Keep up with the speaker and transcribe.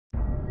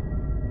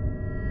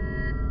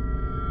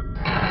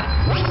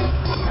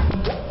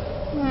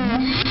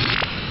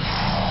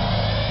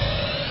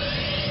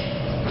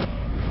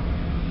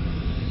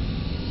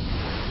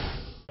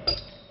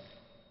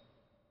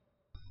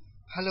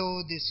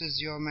Hello, this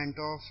is your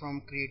mentor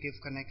from Creative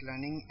Connect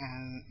Learning,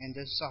 and in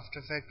this After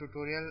Effects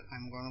tutorial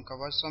I'm going to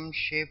cover some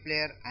shape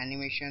layer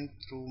animation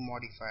through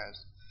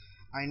modifiers.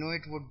 I know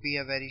it would be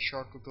a very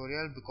short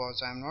tutorial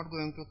because I'm not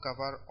going to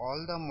cover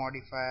all the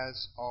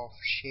modifiers of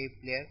shape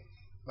layer,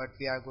 but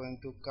we are going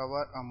to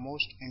cover a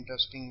most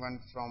interesting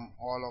one from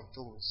all of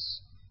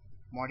those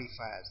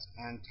modifiers,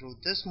 and through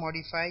this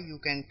modifier you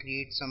can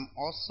create some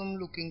awesome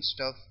looking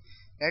stuff.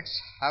 Let's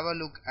have a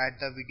look at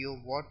the video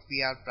what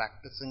we are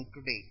practicing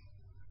today.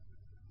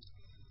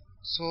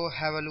 So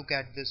have a look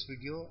at this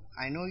video.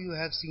 I know you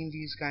have seen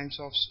these kinds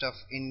of stuff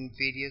in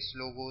various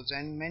logos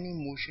and many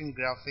motion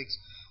graphics,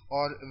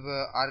 or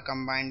are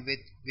combined with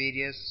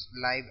various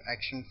live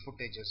action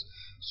footages.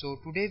 So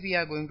today we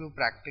are going to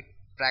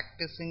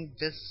practicing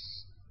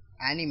this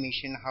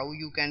animation, how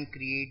you can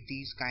create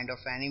these kind of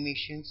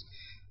animations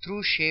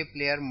through shape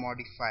layer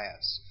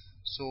modifiers.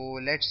 So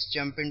let's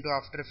jump into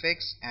After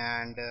Effects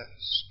and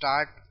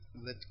start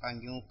with a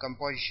new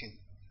composition.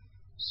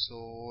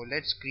 So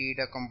let's create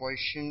a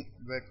composition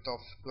width of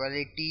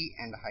 1280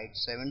 and height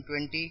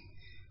 720,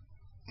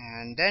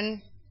 and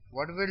then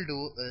what we'll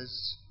do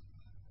is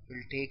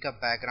we'll take a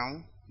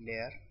background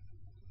layer.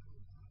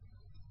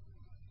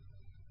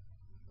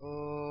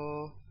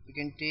 We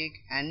can take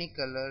any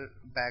color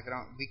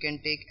background, we can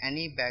take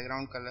any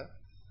background color,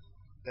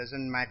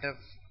 doesn't matter,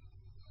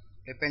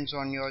 depends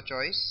on your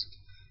choice.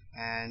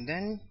 And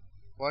then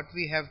what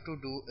we have to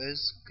do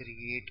is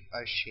create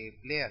a shape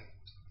layer.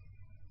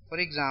 For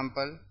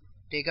example,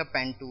 take a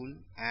pen tool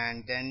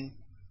and then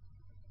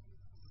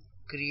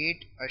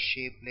create a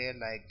shape layer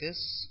like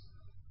this,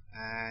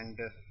 and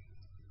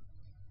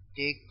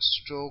take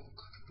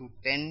stroke to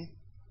 10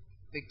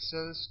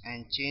 pixels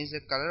and change the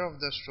color of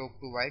the stroke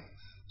to white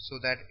so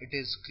that it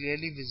is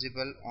clearly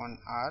visible on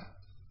our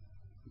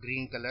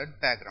green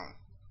colored background.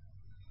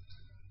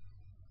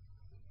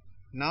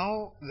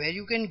 Now where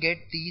you can get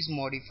these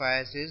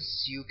modifiers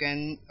is you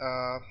can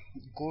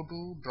go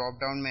to drop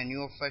down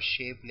menu of a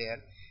shape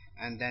layer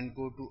and then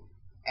go to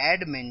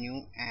add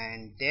menu,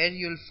 and there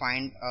you'll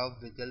find a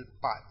wiggle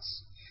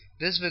paths.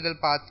 This wiggle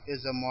path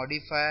is a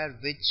modifier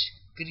which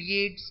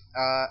creates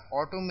a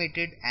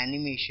automated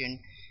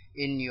animation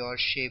in your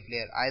shape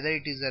layer. Either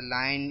it is a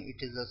line,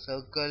 it is a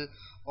circle,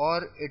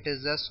 or it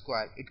is a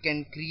square. It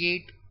can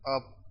create a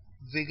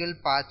wiggle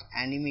path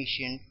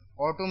animation,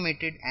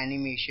 automated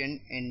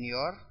animation in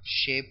your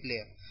shape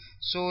layer.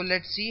 So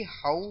let's see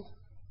how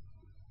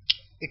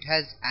it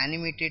has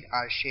animated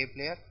our shape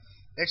layer.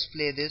 Let's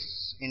play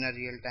this in a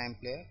real-time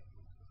player.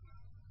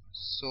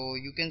 So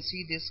you can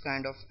see this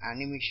kind of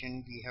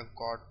animation we have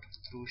got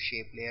through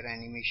shape layer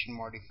animation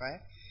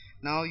modifier.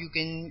 Now you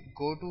can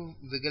go to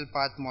wiggle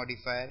path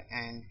modifier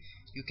and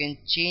you can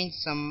change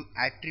some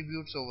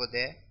attributes over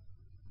there.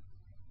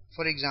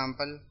 For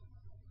example,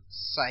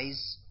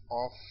 size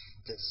of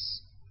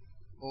this.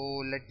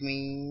 Let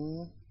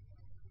me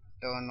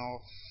turn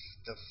off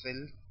the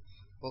fill.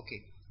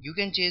 Okay, you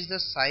can change the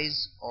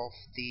size of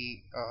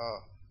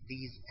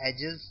these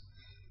edges,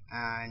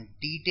 and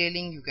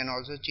detailing, you can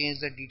also change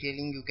the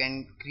detailing. You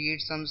can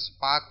create some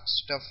spark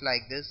stuff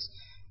like this,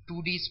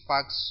 2D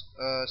spark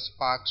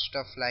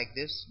stuff like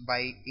this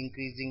by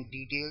increasing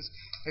details.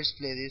 Let's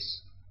play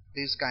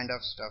this kind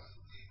of stuff,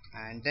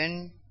 and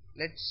then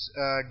let's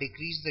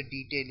decrease the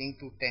detailing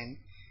to 10,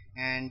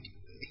 and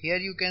here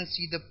you can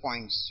see the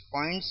points.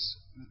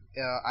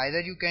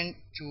 Either you can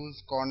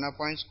choose corner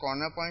points.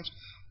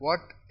 What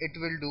it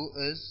will do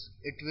is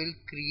it will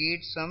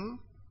create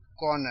some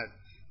corner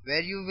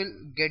where you will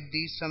get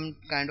these some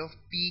kind of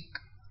peak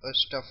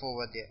stuff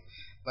over there,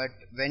 but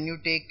when you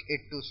take it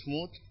to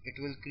smooth, it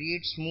will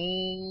create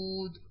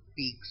smooth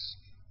peaks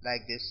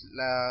like this,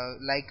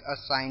 like a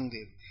sine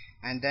wave.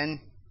 And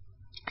then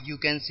you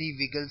can see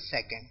wiggle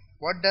second.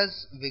 What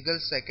does wiggle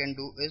second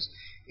do is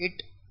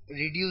it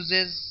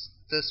reduces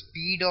the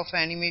speed of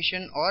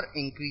animation or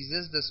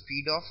increases the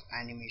speed of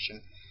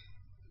animation.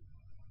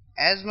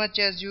 As much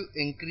as you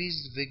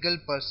increase wiggle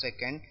per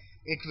second,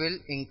 it will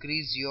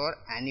increase your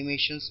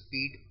animation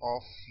speed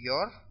of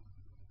your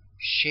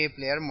shape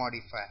layer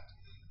modifier.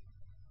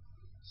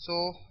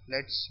 So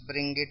let's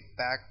bring it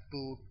back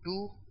to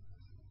 2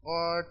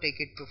 or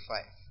take it to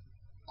 5.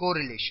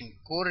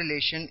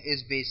 Correlation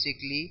is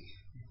basically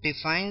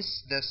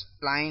defines the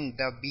spline,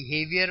 the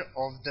behavior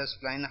of the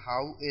spline.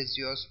 How is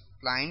your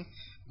spline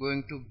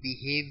going to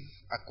behave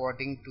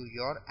according to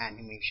your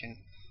animation?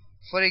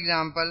 For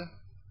example,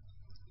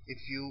 if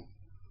you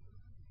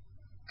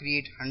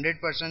create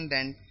 100%,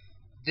 then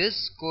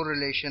this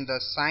correlation,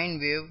 the sine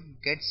wave,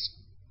 gets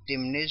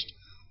diminished,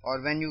 or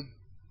when you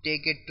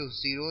take it to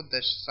 0,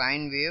 the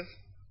sine wave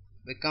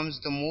becomes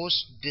the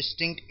most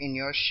distinct in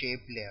your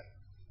shape layer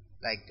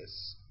like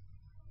this.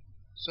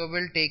 So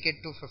we'll take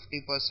it to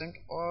 50%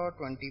 or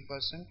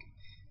 20%,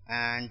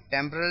 and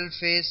temporal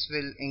phase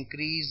will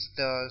increase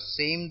the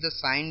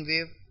sine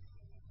wave.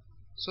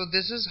 So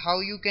this is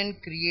how you can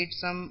create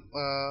some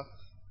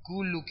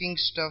cool looking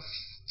stuff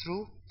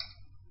through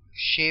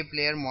shape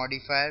layer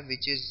modifier,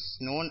 which is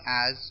known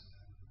as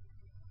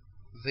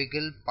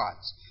wiggle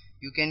paths.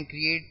 You can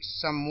create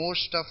some more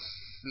stuff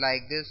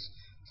like this.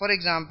 For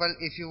example,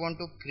 if you want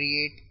to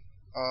create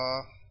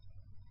a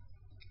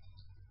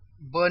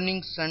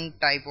burning sun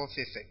type of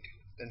effect,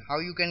 then how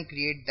you can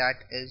create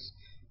that is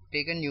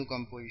take a new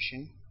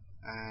composition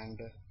and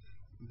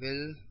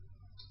will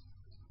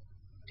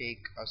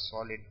take a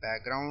solid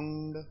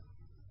background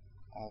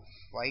of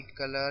white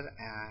color,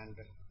 and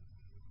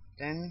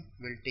then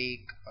we'll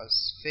take a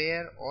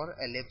sphere or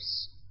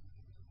ellipse,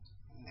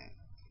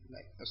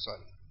 like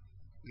sorry,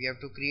 we have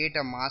to create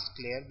a mask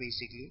layer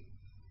basically,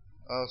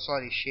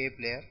 sorry, shape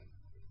layer,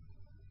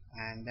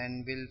 and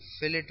then we'll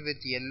fill it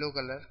with yellow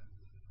color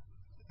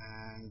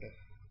and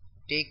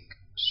take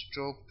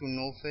stroke to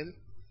no fill,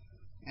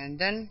 and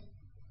then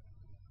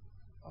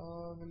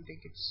we'll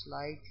take it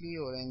slightly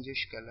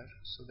orangish color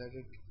so that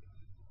it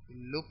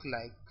will look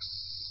like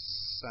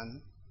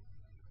sun,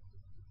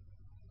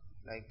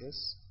 like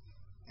this.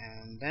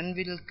 And then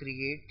we'll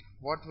create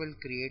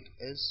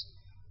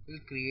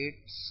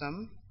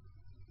some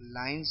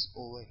lines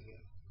over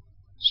here,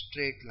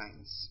 straight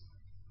lines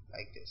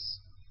like this,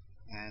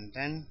 and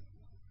then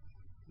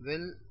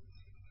we'll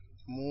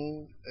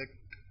move it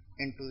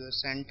into the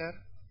center.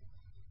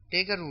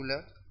 Take a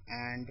ruler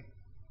and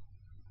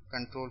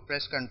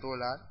press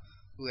Ctrl R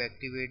to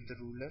activate the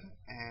ruler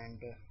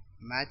and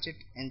match it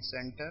in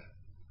center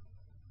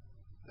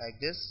like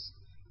this,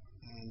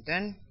 and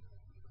then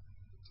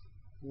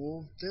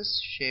move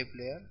this shape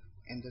layer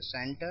in the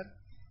center,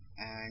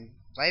 and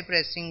by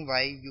pressing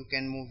Y you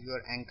can move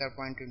your anchor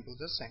point into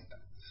the center.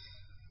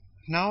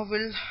 Now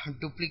we'll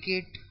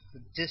duplicate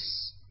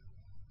this.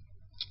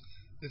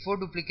 Before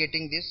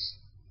duplicating this,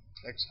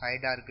 let's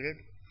hide our grid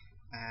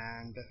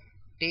and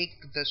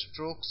take the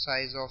stroke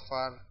size of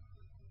our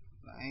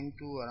line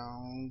to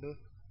around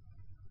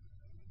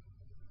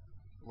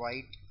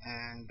white,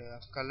 and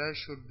color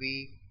should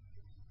be,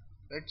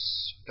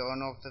 let's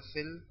turn off the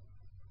fill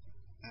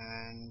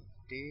and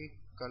take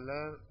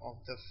color of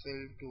the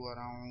fill to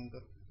around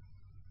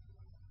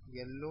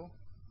yellow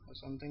or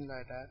something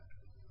like that,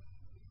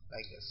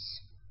 like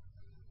this.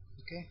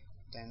 Okay,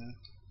 then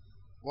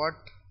what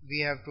we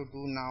have to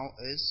do now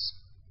is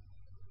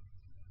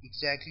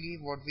exactly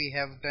what we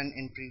have done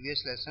in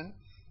previous lesson.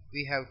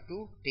 We have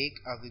to take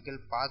a wiggle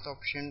path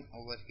option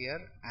over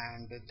here,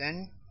 and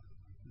then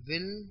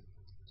we'll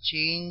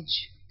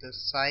change the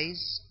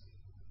size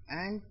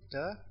and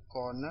the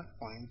corner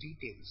point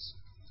details.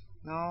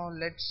 Now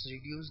let's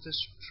reduce the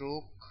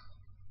stroke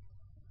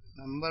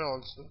number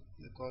also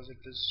because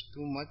it is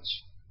too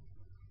much.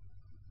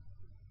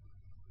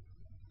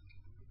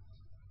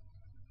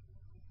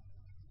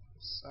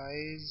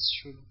 Size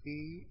should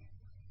be,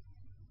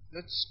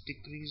 let's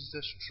decrease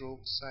the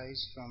stroke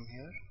size from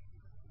here,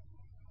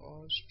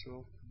 or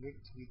stroke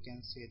width we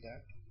can say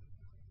that.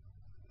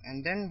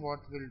 And then what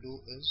we'll do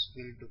is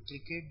we'll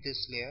duplicate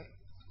this layer,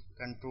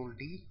 Ctrl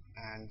D,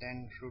 and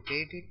then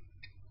rotate it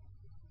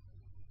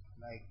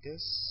like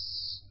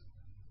this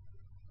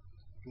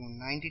to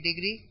 90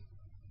 degree,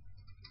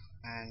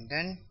 and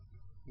then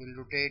we'll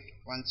rotate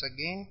once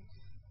again.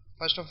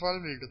 First of all,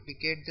 we'll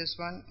duplicate this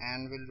one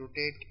and we'll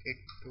rotate it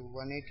to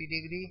 180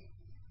 degree,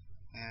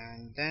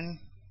 and then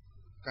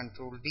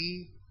Ctrl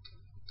D,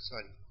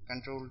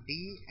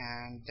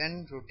 and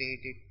then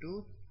rotate it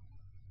to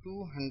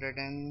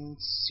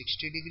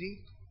 260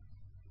 degree,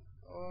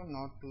 or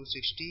not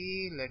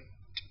 260, let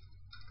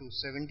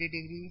 270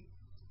 degree,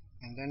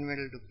 and then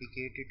we'll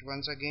duplicate it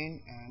once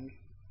again and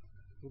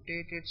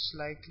rotate it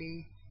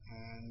slightly,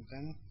 and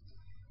then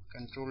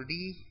Ctrl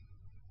D,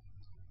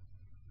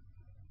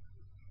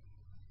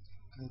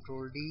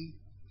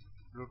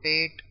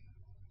 rotate,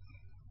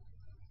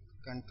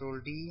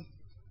 Ctrl D,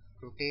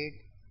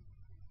 rotate.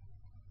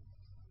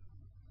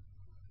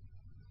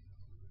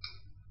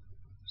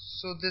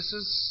 So this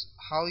is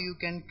how you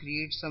can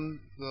create some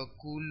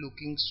cool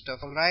looking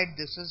stuff. Alright,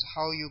 this is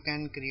how you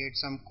can create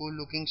some cool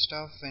looking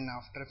stuff in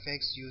After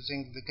Effects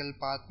using Wiggle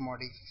Path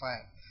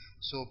Modifier.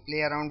 So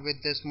play around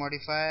with this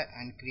modifier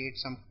and create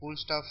some cool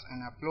stuff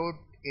and upload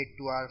it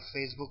to our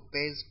Facebook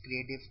page,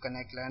 Creative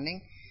Connect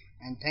Learning.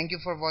 And thank you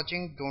for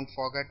watching. Don't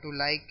forget to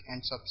like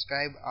and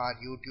subscribe our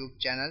YouTube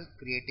channel,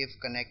 Creative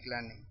Connect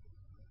Learning.